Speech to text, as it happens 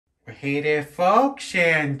Hey there, folks,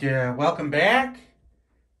 and welcome back,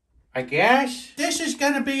 I guess. This is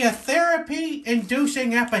going to be a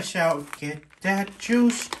therapy-inducing episode. Get that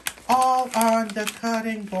juice all on the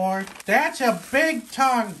cutting board. That's a big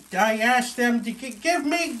tongue. I asked them to give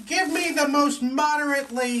me the most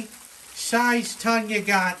moderately sized tongue you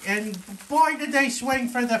got, and boy did they swing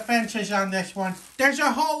for the fences on this one. There's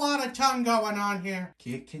a whole lot of tongue going on here.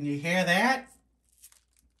 Can you hear that?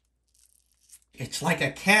 It's like a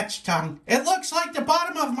cat's tongue. It looks like the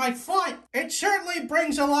bottom of my foot. It certainly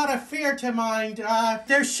brings a lot of fear to mind.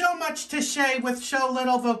 There's so much to say with so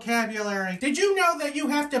little vocabulary. Did you know that you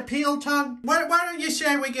have to peel tongue? Why don't you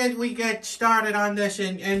say we get started on this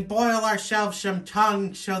and boil ourselves some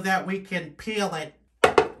tongue so that we can peel it?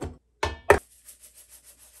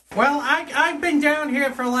 Well, I've been down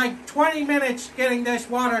here for like 20 minutes getting this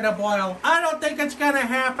water to boil. I don't think it's gonna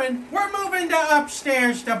happen. We're moving to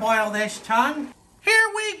upstairs to boil this tongue.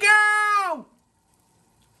 Here we go!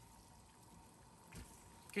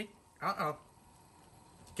 Uh-oh.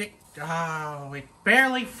 Oh, it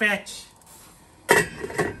barely fits.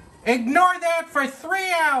 Ignore that for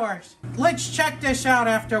 3 hours. Let's check this out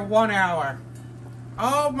after 1 hour.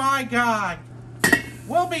 Oh my God.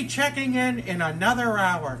 We'll be checking in another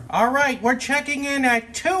hour. All right, we're checking in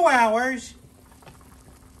at 2 hours.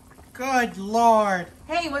 Good Lord.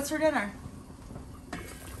 Hey, what's for dinner?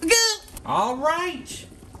 All right.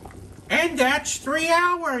 And that's 3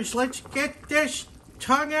 hours. Let's get this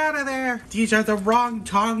tongue out of there. These are the wrong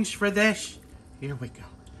tongues for this. Here we go.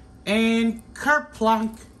 And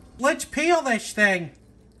kerplunk. Let's peel this thing.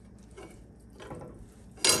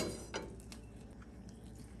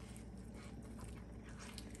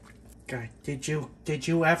 God, did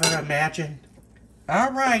you ever imagine?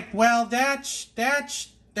 All right, well, that's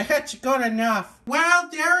good enough. Well,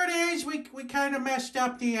 there it is. We kind of messed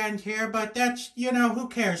up the end here, but that's, who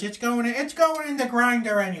cares? It's going in the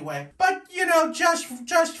grinder anyway. But,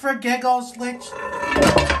 just for giggles, let's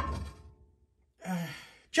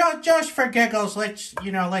just for giggles, let's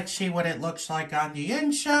see what it looks like on the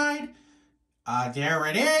inside. There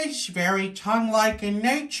it is, very tongue-like in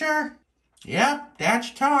nature. Yep, that's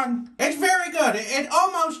tongue. It's very good. It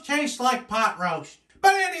almost tastes like pot roast.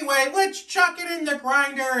 But anyway, let's chuck it in the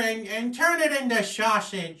grinder and turn it into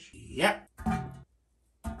sausage. Yep.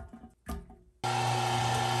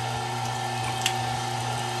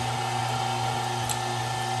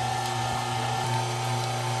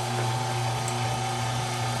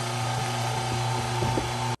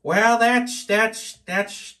 Well,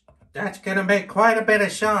 that's gonna make quite a bit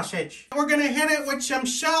of sausage. We're gonna hit it with some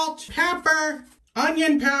salt, pepper,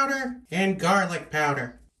 onion powder, and garlic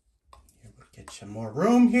powder. We'll get some more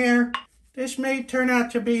room here. This may turn out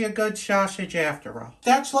to be a good sausage after all.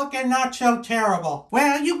 That's looking not so terrible.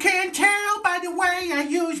 Well, you can tell by the way I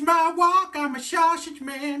use my wok. I'm a sausage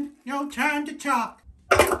man. No time to talk.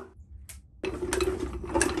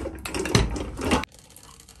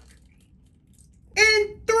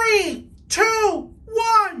 In 3, 2,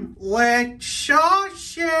 1. Let's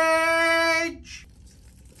sausage.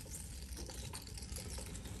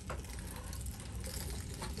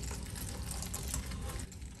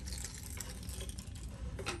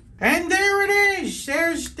 And there it is.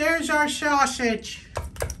 There's our sausage.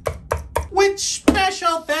 With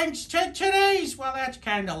special thanks to today's, well, that's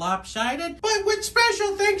kind of lopsided, but with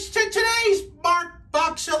special thanks to today's Mark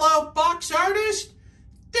Boxalo box artist,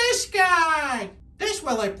 this guy. This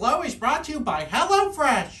Will It Blow is brought to you by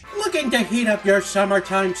HelloFresh. Looking to heat up your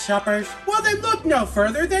summertime suppers? Well, then look no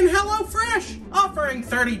further than HelloFresh, offering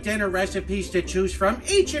 30 dinner recipes to choose from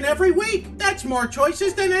each and every week. That's more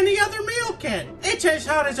choices than any other meal kit. It's as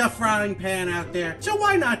hot as a frying pan out there, so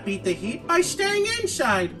why not beat the heat by staying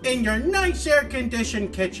inside in your nice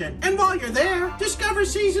air-conditioned kitchen? And while you're there, discover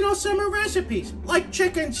seasonal summer recipes like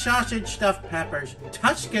chicken sausage stuffed peppers,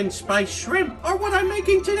 Tuscan spiced shrimp, or what I'm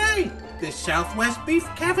making today, this Southwest beef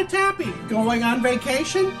cavatappi. Going on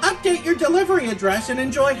vacation? Update your delivery address and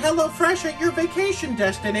enjoy HelloFresh at your vacation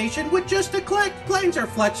destination with just a click. Planes are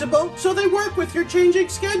flexible, so they work with your changing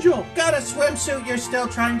schedule. Got a swimsuit you're still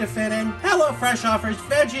trying to fit in? HelloFresh offers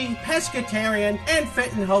veggie, pescatarian, and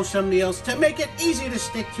fit and wholesome meals to make it easy to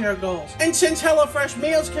stick to your goals. And since HelloFresh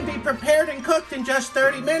meals can be prepared and cooked in just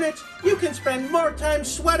 30 minutes, you can spend more time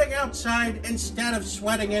sweating outside instead of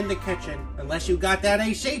sweating in the kitchen. Unless you got that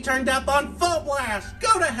AC turned up on full blast.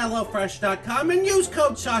 Go to HelloFresh.com and use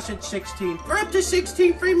code SAUSAGE16 for up to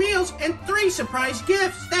 16 free meals and 3 surprise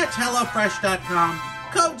gifts. That's HelloFresh.com.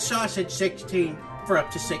 Code SAUSAGE16 for up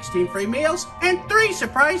to 16 free meals and 3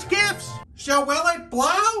 surprise gifts. So will it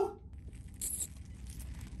blow?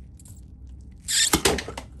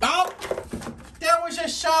 Oh, there was was a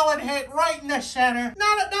solid hit right in the center.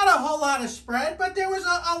 Not a whole lot of spread, but there was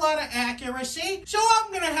a lot of accuracy. So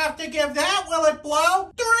I'm gonna have to give that, will it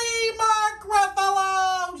blow, 3 Mark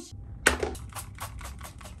Ruffalos.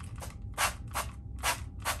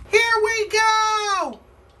 Here we go.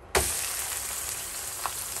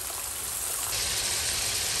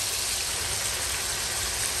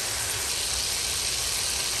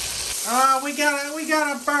 Oh, we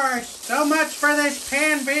got a burst. So much for this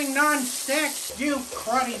pan being non-stick. You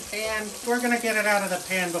cruddy pan. We're gonna get it out of the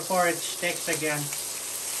pan before it sticks again.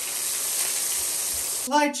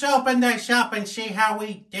 Let's open this up and see how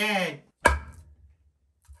we did.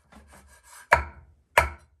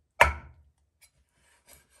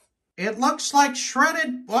 It looks like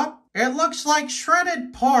shredded, what? It looks like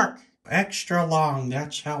shredded pork. Extra long,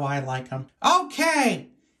 that's how I like them. Okay,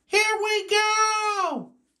 here we go.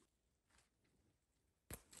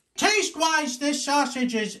 Taste-wise, this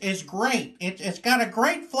sausage is great. It's got a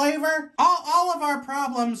great flavor. All of our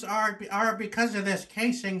problems are because of this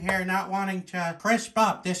casing here not wanting to crisp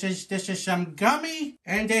up. This is some gummy,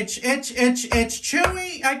 and it's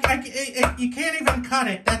chewy. You can't even cut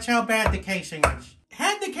it. That's how bad the casing is.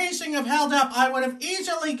 Had the casing have held up, I would have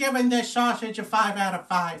easily given this sausage a 5 out of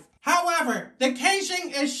 5. However, the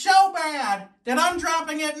casing is so bad that I'm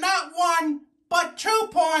dropping it not 1, but 2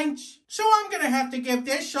 points. So I'm gonna have to give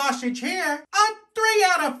this sausage here a 3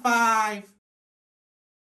 out of 5.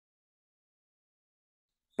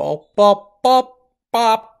 Bop, bop, bop,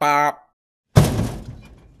 bop, bop.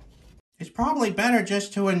 It's probably better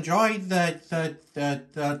just to enjoy the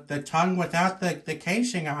tongue without the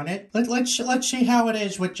casing on it. Let's see how it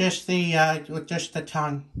is with just the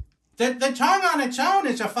tongue. The tongue on its own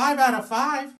is a 5 out of 5.